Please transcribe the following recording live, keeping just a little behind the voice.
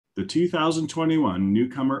The 2021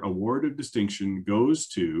 Newcomer Award of Distinction goes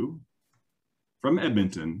to, from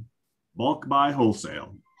Edmonton, Bulk by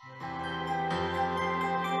Wholesale.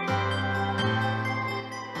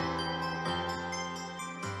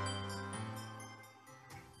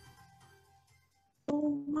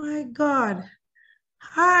 Oh my God.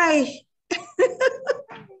 Hi.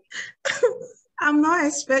 I'm not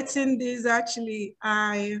expecting this actually.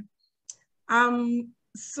 I am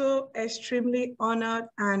so extremely honored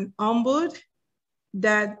and humbled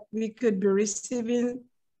that we could be receiving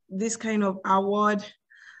this kind of award.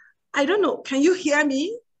 I don't know, can you hear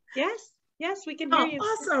me? Yes, yes, we can hear you.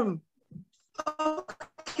 Awesome.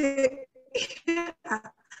 Okay.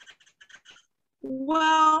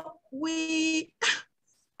 Well,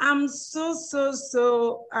 I'm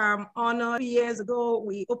so honored. Years ago,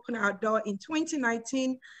 we opened our door in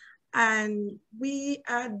 2019, and we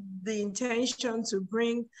had the intention to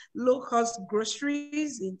bring low-cost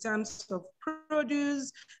groceries in terms of produce,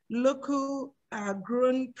 local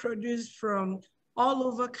grown produce from all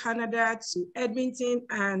over Canada to Edmonton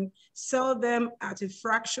and sell them at a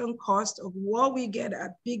fraction cost of what we get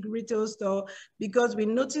at big retail store, because we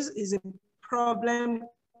notice is a problem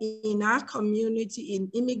in our community, in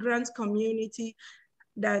immigrant community,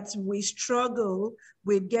 that we struggle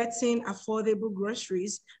with getting affordable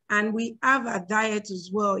groceries. And we have a diet as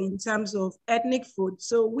well in terms of ethnic food.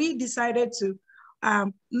 So we decided to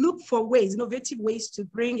look for ways, innovative ways to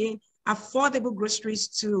bring in affordable groceries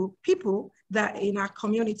to people that in our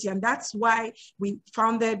community. And that's why we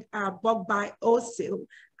founded Bulk by Wholesale.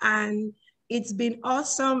 And it's been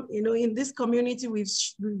awesome. You know, in this community, we've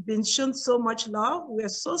been shown so much love. We're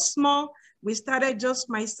so small. We started just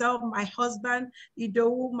myself, my husband,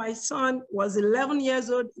 Idowu, my son was 11 years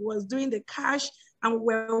old, was doing the cash, and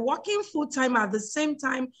we're working full time. At the same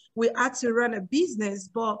time, we had to run a business,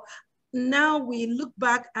 but now we look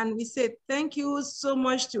back and we say, thank you so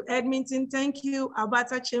much to Edmonton. Thank you,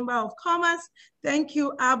 Alberta Chamber of Commerce. Thank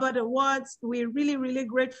you, ABAD Awards. We're really, really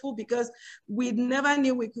grateful because we never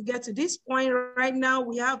knew we could get to this point. Right now,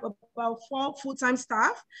 we have about 4 full-time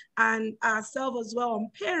staff and ourselves as well on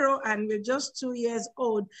payroll, and we're just 2 years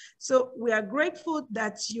old. So we are grateful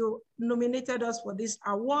that you nominated us for this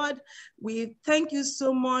award. We thank you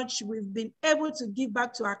so much. We've been able to give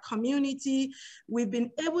back to our community. We've been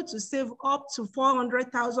able to save up to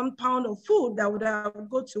 400,000 pounds of food that would have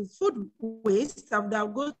go to food waste, that would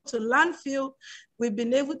have go to landfill. We've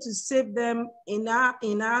been able to save them in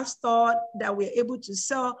our store that we're able to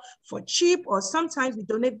sell for cheap, or sometimes we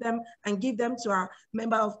donate them and give them to our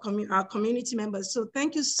our community members. So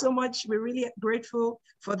thank you so much. We're really grateful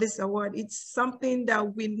for this award. It's something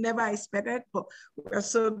that we never expected, but we're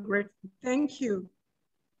so grateful. Thank you.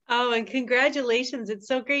 Oh, and congratulations. It's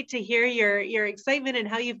so great to hear your excitement and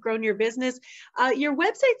how you've grown your business. Your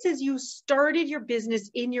website says you started your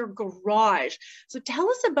business in your garage. So tell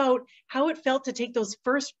us about how it felt to take those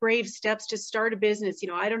first brave steps to start a business. You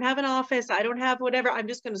know, I don't have an office, I don't have whatever, I'm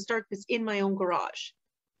just going to start this in my own garage.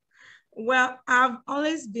 Well, I've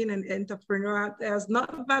always been an entrepreneur. There's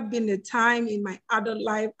never been a time in my adult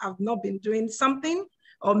life I've not been doing something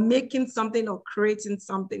or making something or creating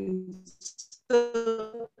something.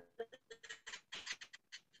 So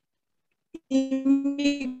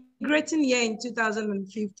immigrating here in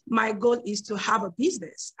 2015, my goal is to have a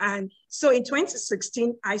business. And so in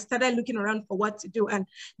 2016, I started looking around for what to do. And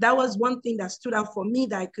that was one thing that stood out for me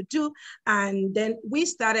that I could do. And then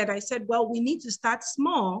I said, well, we need to start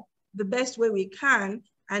small the best way we can.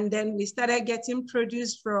 And then we started getting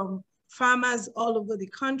produce from farmers all over the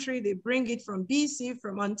country. They bring it from BC,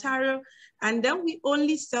 from Ontario. And then we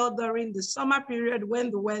only sell during the summer period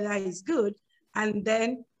when the weather is good. And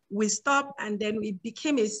then we stopped, and then it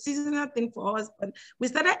became a seasonal thing for us. But we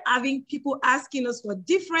started having people asking us for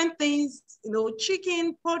different things, you know,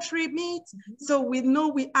 chicken, poultry, meat. So we know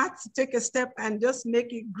we had to take a step and just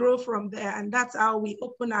make it grow from there. And that's how we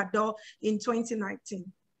opened our door in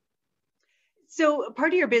 2019. So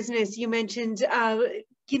part of your business, you mentioned,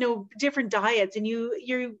 you know, different diets, and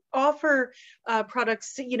you offer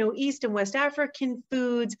products, you know, East and West African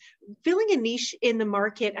foods, filling a niche in the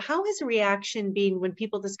market. How has the reaction been when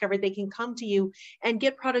people discover they can come to you and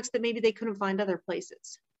get products that maybe they couldn't find other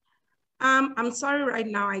places? I'm sorry right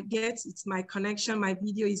now, I guess it's my connection, my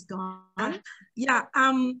video is gone. Yeah,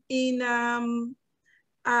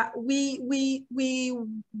 we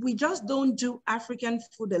just don't do African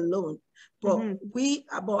food alone, but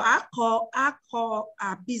our core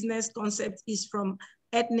business concept is from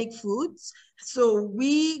ethnic foods. So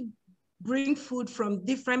we bring food from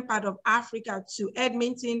different parts of Africa to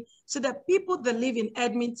Edmonton, so that people that live in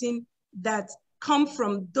Edmonton that come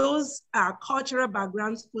from those cultural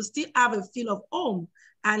backgrounds will still have a feel of home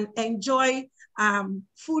and enjoy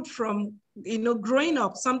food from, growing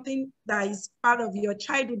up, something that is part of your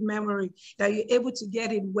childhood memory that you're able to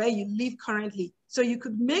get it where you live currently. So you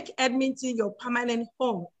could make Edmonton your permanent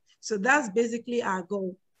home. So that's basically our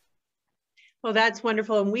goal. Well, that's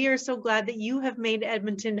wonderful. And we are so glad that you have made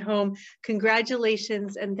Edmonton home.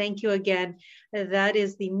 Congratulations and thank you again. That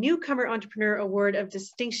is the Newcomer Entrepreneur Award of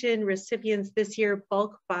Distinction recipients this year,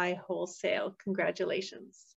 Bulk by Wholesale. Congratulations.